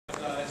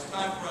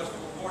time for us to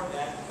award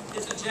that.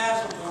 It's a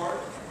jazz award,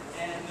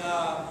 and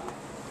I'm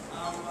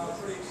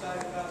pretty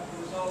excited about the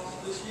results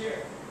this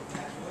year,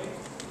 actually.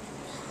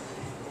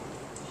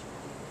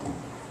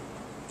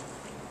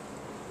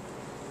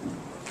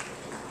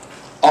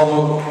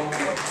 Although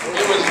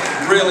it was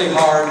really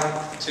hard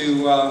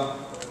to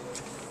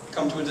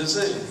come to a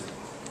decision.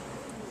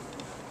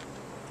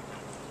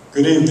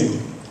 Good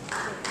evening.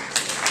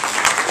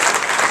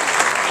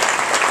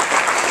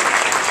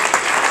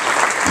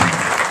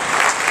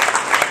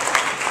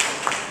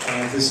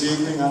 This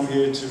evening I'm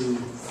here to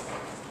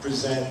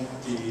present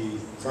the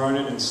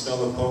Vernon and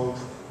Stella Pope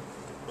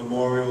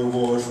Memorial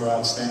Award for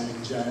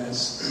Outstanding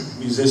Jazz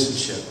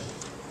Musicianship.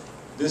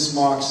 This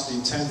marks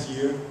the 10th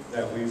year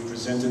that we've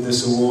presented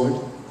this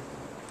award,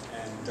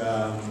 and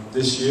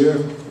this year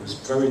it was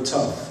very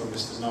tough for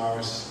Mr.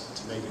 Norris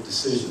to make a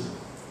decision.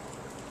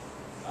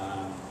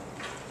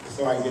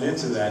 Before I get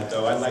into that,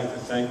 though, I'd like to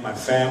thank my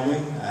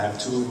family. I have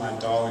 2 of my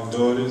darling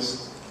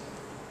daughters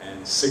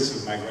and 6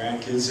 of my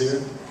grandkids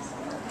here.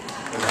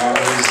 But I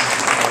was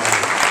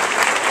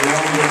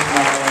along with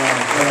my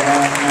better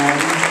half,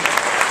 Maggie,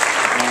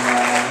 and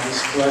I'm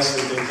just blessed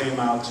that they came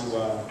out to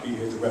be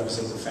here to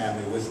represent the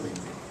family with me.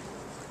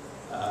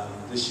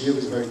 This year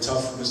was very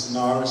tough for Mr.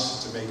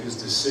 Norris to make his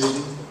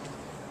decision.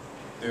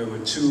 There were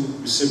 2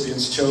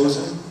 recipients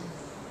chosen.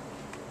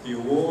 The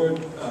award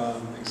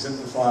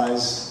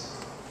exemplifies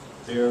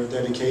their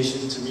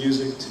dedication to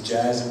music, to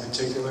jazz in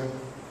particular,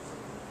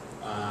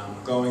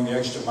 going the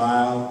extra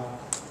mile,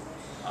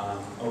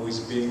 always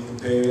being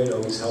prepared,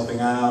 always helping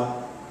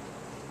out,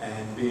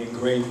 and being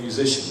great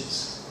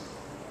musicians.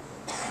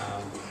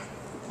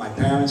 My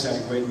parents had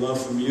a great love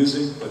for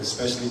music, but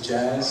especially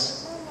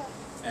jazz,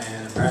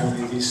 and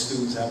apparently these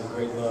students have a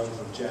great love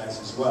for jazz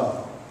as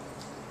well.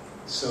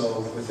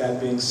 So with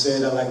that being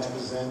said, I'd like to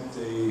present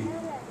the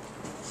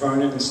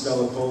Vernon and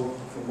Stella Pope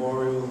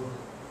Memorial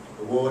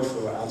Award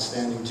for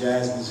Outstanding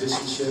Jazz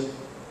Musicianship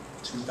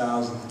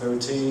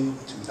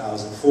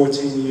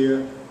 2013-2014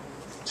 year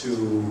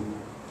to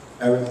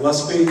Eric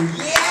Lusby.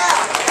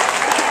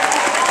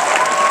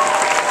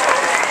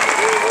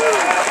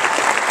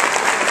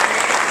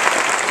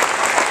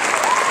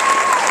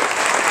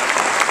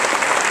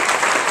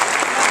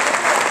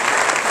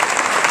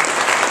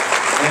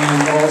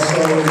 And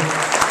also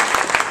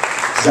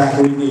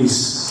Zachary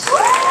Neese.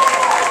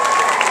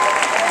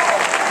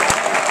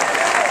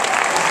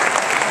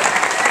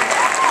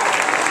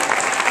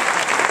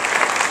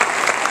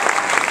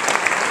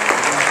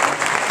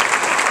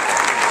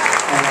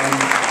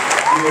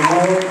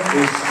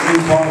 There's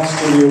 3 parts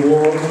to the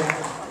award.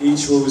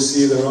 Each will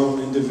receive their own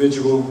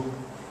individual.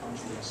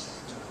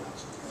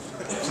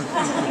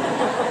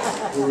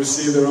 Will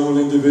receive their own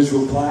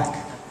individual plaque.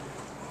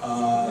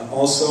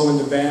 Also in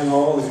the band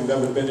hall, if you've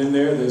ever been in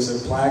there, there's a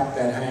plaque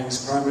that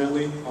hangs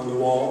permanently on the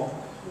wall.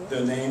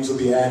 Their names will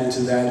be added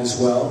to that as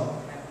well.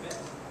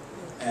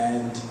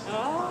 And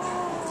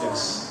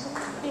yes,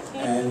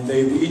 and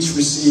they each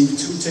received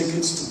 2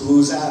 tickets to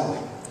Blues Alley.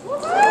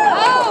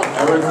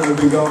 Eric will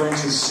be going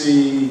to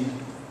see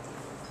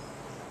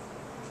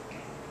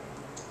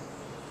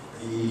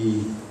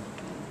the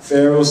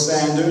Pharoah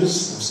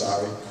Sanders,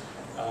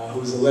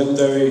 who's a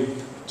legendary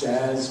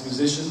jazz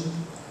musician,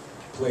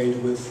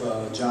 played with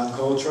John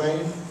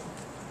Coltrane,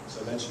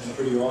 so that should be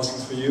pretty awesome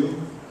for you.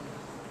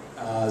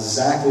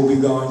 Zach will be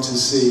going to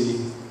see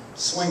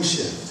Swing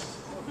Shift.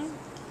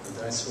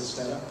 Did I switch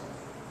that up?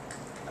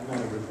 I might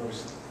have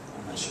reversed.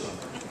 I'm not sure.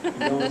 You're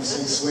going to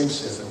sing Swing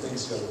Shift. I think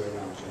it's the other way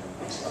around, Jim.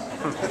 I'm sorry.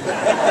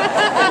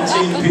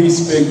 18-piece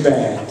big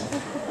band.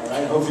 All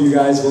right. Hopefully you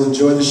guys will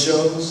enjoy the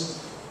shows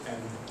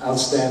and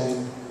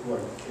outstanding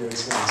work here at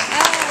Swanson.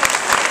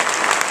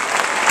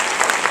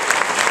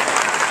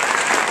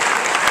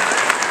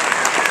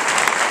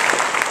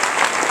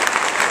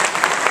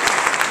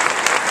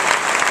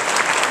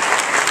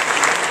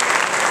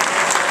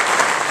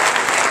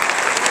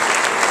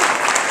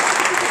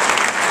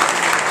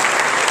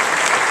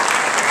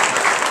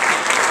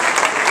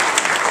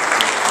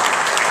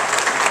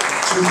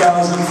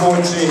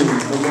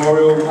 2014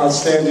 Memorial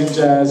Outstanding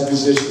Jazz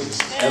Musicians,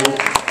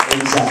 Eric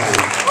and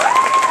Zachary.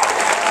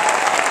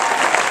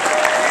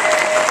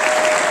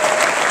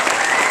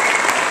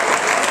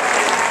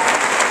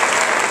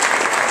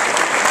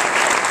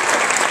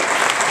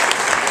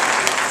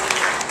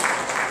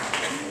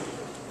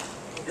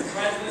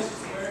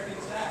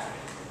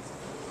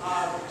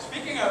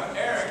 Speaking of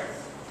Eric,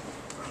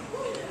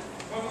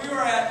 when we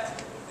were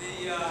at the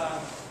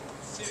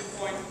Cedar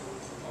Point,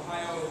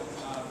 Ohio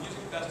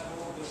Music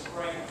Festival this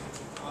spring,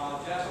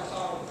 Jazz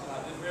Ensemble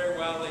did very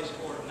well. They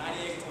scored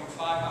 98.5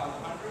 out of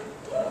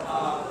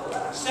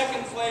 100.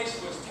 Second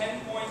place was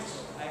 10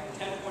 points, like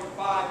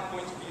 10.5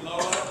 points below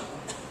us.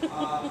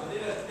 But they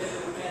did a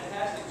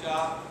fantastic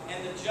job, and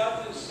the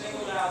judges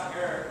singled out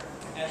Eric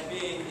as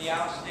being the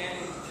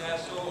outstanding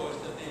jazz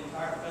soloist of the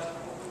entire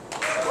festival.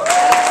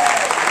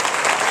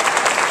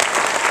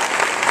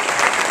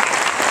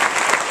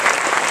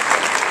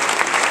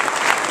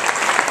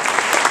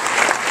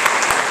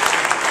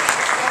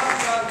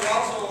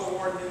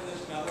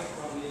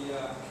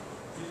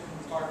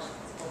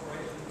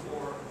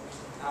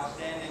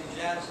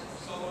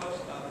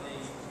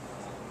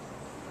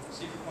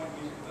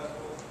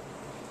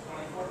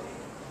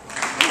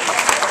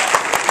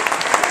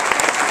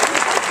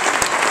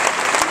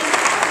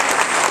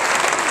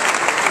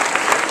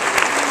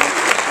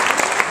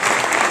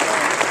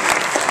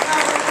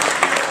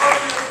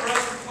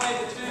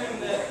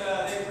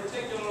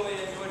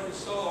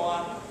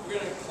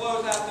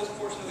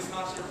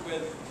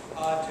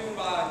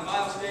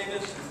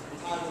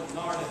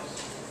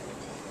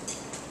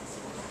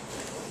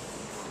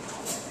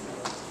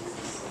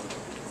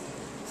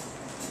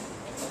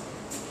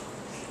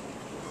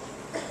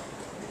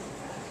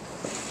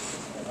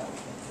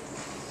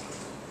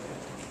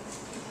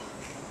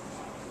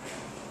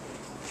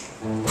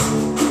 Thank you.